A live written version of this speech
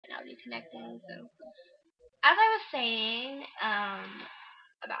connecting. So, as I was saying,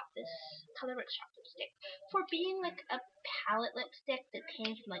 about this Color Workshop lipstick, for being like a palette lipstick that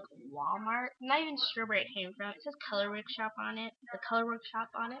came from like Walmart, I'm not even sure where it came from. It says Color Workshop on it, the Color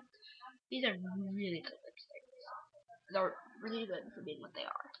Workshop on it. These are really good lipsticks. They're really good for being what they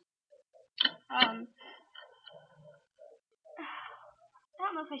are. I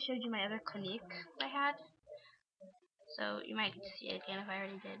don't know if I showed you my other Clinique I had, so you might see it again if I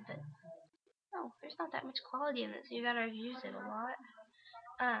already did, but no, there's not that much quality in this. You gotta use it a lot.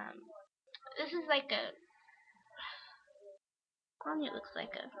 This is like a, on it looks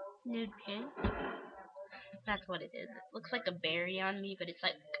like a nude pink. That's what it is. It looks like a berry on me, but it's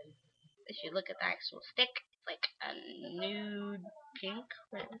like, if you look at the actual stick, it's like a nude pink,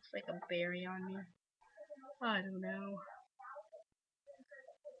 but it looks like a berry on me. I don't know.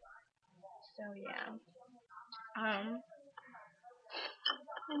 So yeah.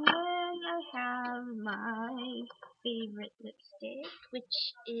 And then I have my favorite lipstick, which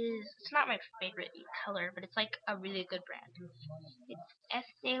is, it's not my favorite color, but it's like a really good brand. It's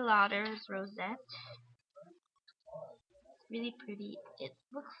Estee Lauder's Rosette. It's really pretty. It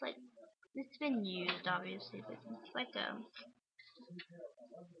looks like it's been used, obviously, but it's like a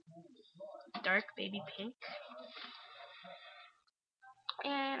dark baby pink.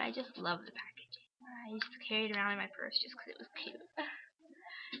 And I just love the packaging. I used to carry it around in my purse just because it was cute.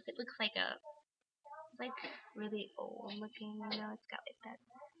 It looks like a, like really old looking, you know, it's got like that.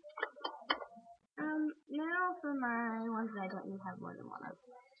 Now for my ones that I don't even have more than one of.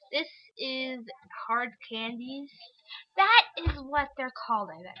 This is hard candies. That is what they're called,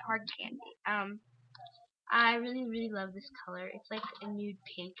 I bet, hard candy. I really love this color. It's like a nude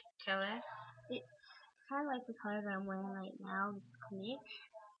pink color. It's kind of like the color that I'm wearing right now, this Clinique.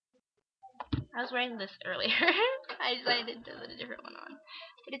 I was wearing this earlier. I decided to put a different one on.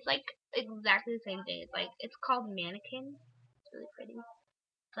 But it's like exactly the same thing. It's called Mannequin. It's really pretty.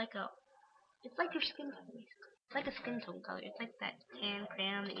 It's like your skin tone basically. It's like a skin tone color. It's like that tan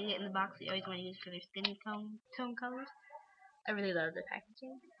crayon that you get in the box that you always want to use for their skin tone colors. I really love the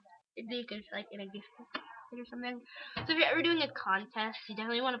packaging. It'd be good for like in a gift or something. So if you're ever doing a contest, you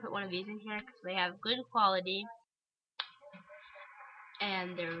definitely want to put one of these in here because they have good quality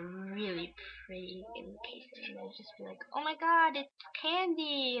and they're really pretty in the casing. They'll just be like, oh my god, it's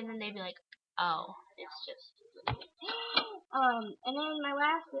candy, and then they'd be like, oh, it's just and then my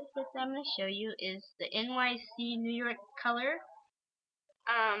last lipstick that I'm gonna show you is the NYC New York color.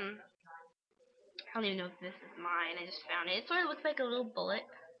 I don't even know if this is mine. I just found it. It sort of looks like a little bullet.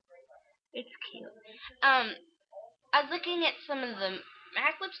 It's cute. I was looking at some of the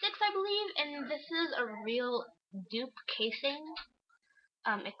MAC lipsticks, I believe, and this is a real dupe casing.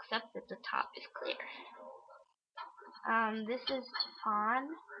 Except that the top is clear. This is Fawn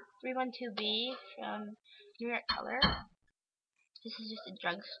 312B from New York Color. This is just a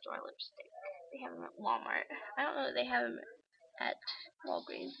drugstore lipstick. They have them at Walmart. I don't know if they have them at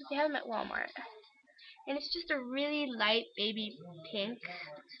Walgreens. They have them at Walmart. And it's just a really light baby pink.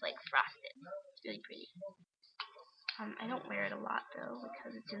 It's like frosted. It's really pretty. I don't wear it a lot though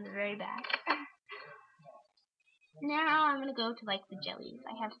because it's in the very back. Now I'm gonna go to like the jellies.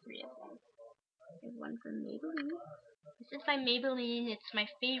 I have 3 of them. There's one from Maybelline. This is by Maybelline. It's my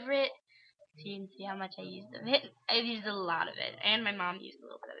favorite. So you can see how much I used of it. I've used a lot of it, and my mom used a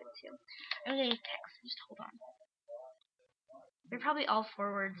little bit of it too. I'm getting text. Just hold on. They're probably all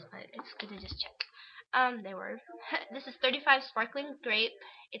forwards, but it's good to just check. They were. This is 35 Sparkling Grape.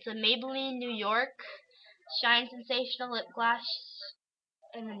 It's a Maybelline New York Shine Sensational Lip Gloss,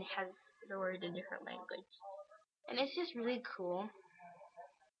 and then it has the word in different language. And it's just really cool.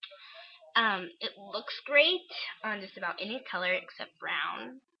 It looks great on just about any color except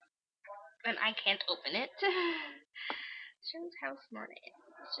brown. And I can't open it. Shows how smart I am.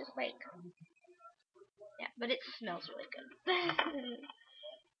 It's just like, yeah, but it smells really good.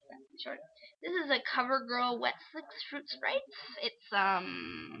 Short. This is a CoverGirl Wet Slicks Fruit Sprites. It's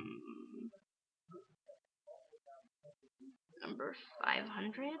number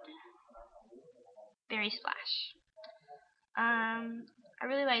 500. Berry Splash. I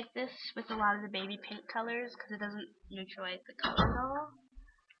really like this with a lot of the baby pink colors because it doesn't neutralize the color at all.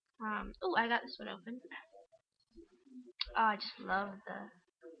 Oh, I got this one open. Oh, I just love the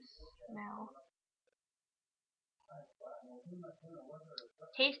smell.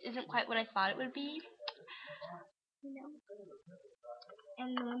 Taste isn't quite what I thought it would be. You know.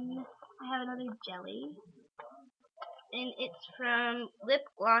 And then I have another jelly. And it's from Lip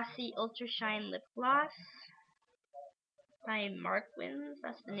Glossy Ultra Shine Lip Gloss by Markwins.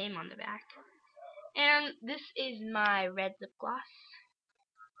 That's the name on the back. And this is my red lip gloss.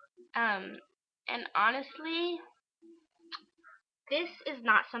 And honestly, this is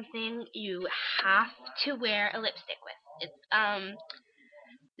not something you have to wear a lipstick with.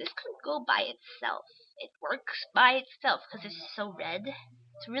 This could go by itself. It works by itself because it's so red.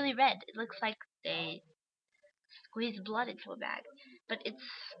 It's really red. It looks like they squeezed blood into a bag. But it's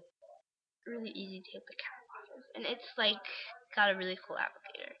really easy to take the cap off of. And it's like got a really cool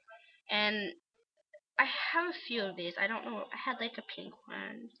applicator. And I have a few of these. I don't know. I had like a pink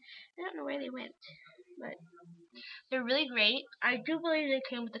one. I don't know where they went. But they're really great. I do believe they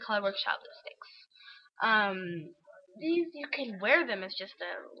came with the Color Workshop lipsticks. These you can wear them as just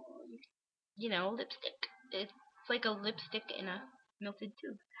a lipstick. It's like a lipstick in a melted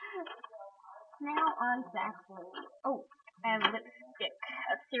tube. Now on to actually I have a lipstick,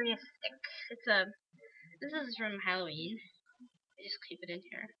 a serious stick. This is from Halloween. I just keep it in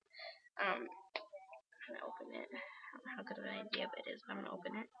here. I'm gonna open it. I don't know how good of an idea it is, but I'm gonna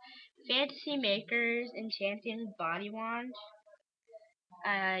open it. Fantasy Makers Enchanting Body Wand.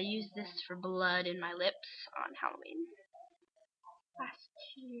 I used this for blood in my lips on Halloween last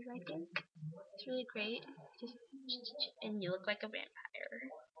year, I think. It's really great. Just and you look like a vampire.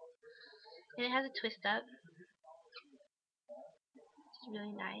 And it has a twist up. It's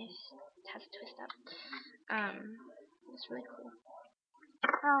really nice. It has a twist up. It's really cool.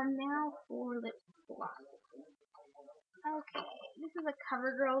 Now for lip gloss. Okay, this is a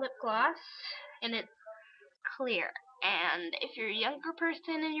CoverGirl lip gloss, and it's clear. And if you're a younger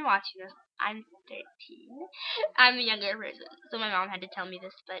person and you're watching this, I'm 13. I'm a younger person, so my mom had to tell me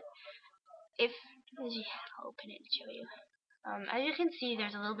this. But I'll open it and show you. As you can see,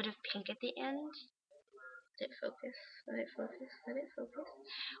 there's a little bit of pink at the end. Let it focus. Let it focus. Let it focus.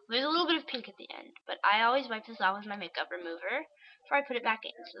 There's a little bit of pink at the end, but I always wipe this off with my makeup remover before I put it back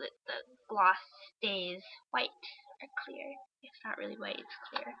in, so that the gloss stays white or clear. It's not really white, it's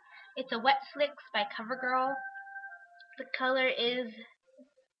clear. It's a Wet Slicks by CoverGirl. The color is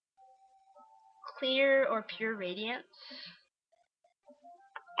Clear or Pure Radiance.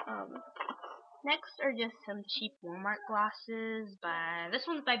 Next are just some cheap Walmart glosses. This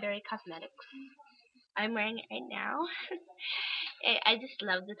one's by Berry Cosmetics. I'm wearing it right now. I just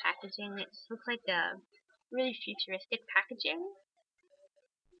love the packaging. It just looks like a really futuristic packaging.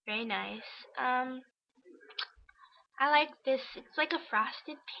 Very nice. I like this. It's like a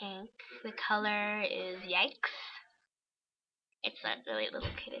frosted pink. The color is Yikes. It's not really a little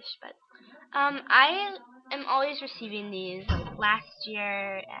kiddish, but I am always receiving these. Like last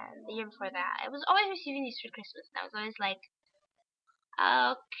year and the year before that, I was always receiving these for Christmas. And I was always like,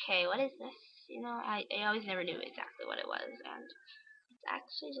 okay, what is this? I always never knew exactly what it was, and it's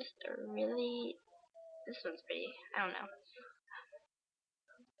actually just a really. This one's pretty. I don't know.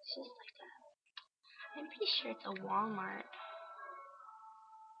 It's just like I'm pretty sure it's a Walmart.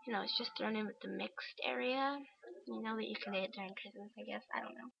 It's just thrown in with the mixed area. That you can get it during Christmas, I guess. I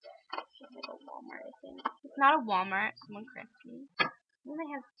don't know. It's just like a Walmart, I think. It's not a Walmart. Someone correct me. I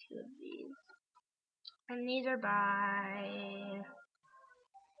only have two of these. And these are by.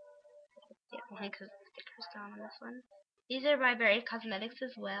 Yeah, only because the sticker's down on this one. These are by Berry Cosmetics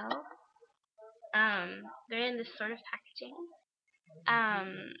as well. They're in this sort of packaging.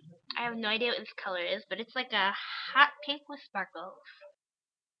 I have no idea what this color is, but it's like a hot pink with sparkles.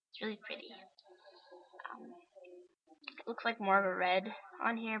 It's really pretty. It looks like more of a red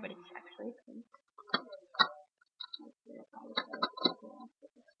on here, but it's actually pink.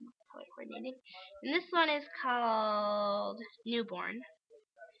 Color coordinated. And this one is called Newborn.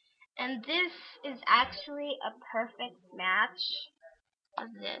 And this is actually a perfect match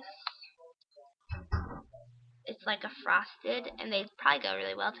of this. It's like a frosted, and they probably go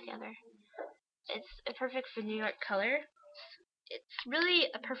really well together. It's a perfect for New York color. It's really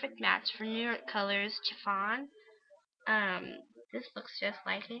a perfect match for New York colors chiffon. This looks just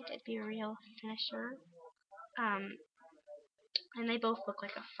like it. It'd be a real finisher. And they both look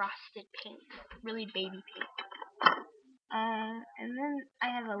like a frosted pink, really baby pink. And then I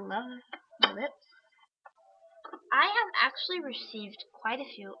have a Love Lips. I have actually received quite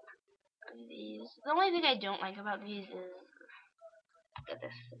a few of these. The only thing I don't like about these is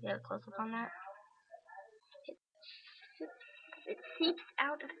get a close up on that. It seeps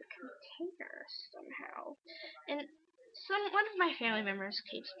out of the container somehow. And one of my family members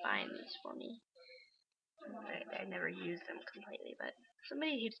keeps buying these for me. I never use them completely, but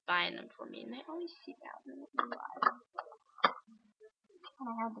somebody keeps buying them for me, and they always seep out. And I don't know why. And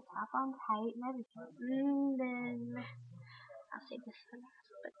I have the top on tight and everything. And then I'll save this one.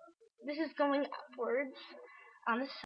 But this is going upwards on the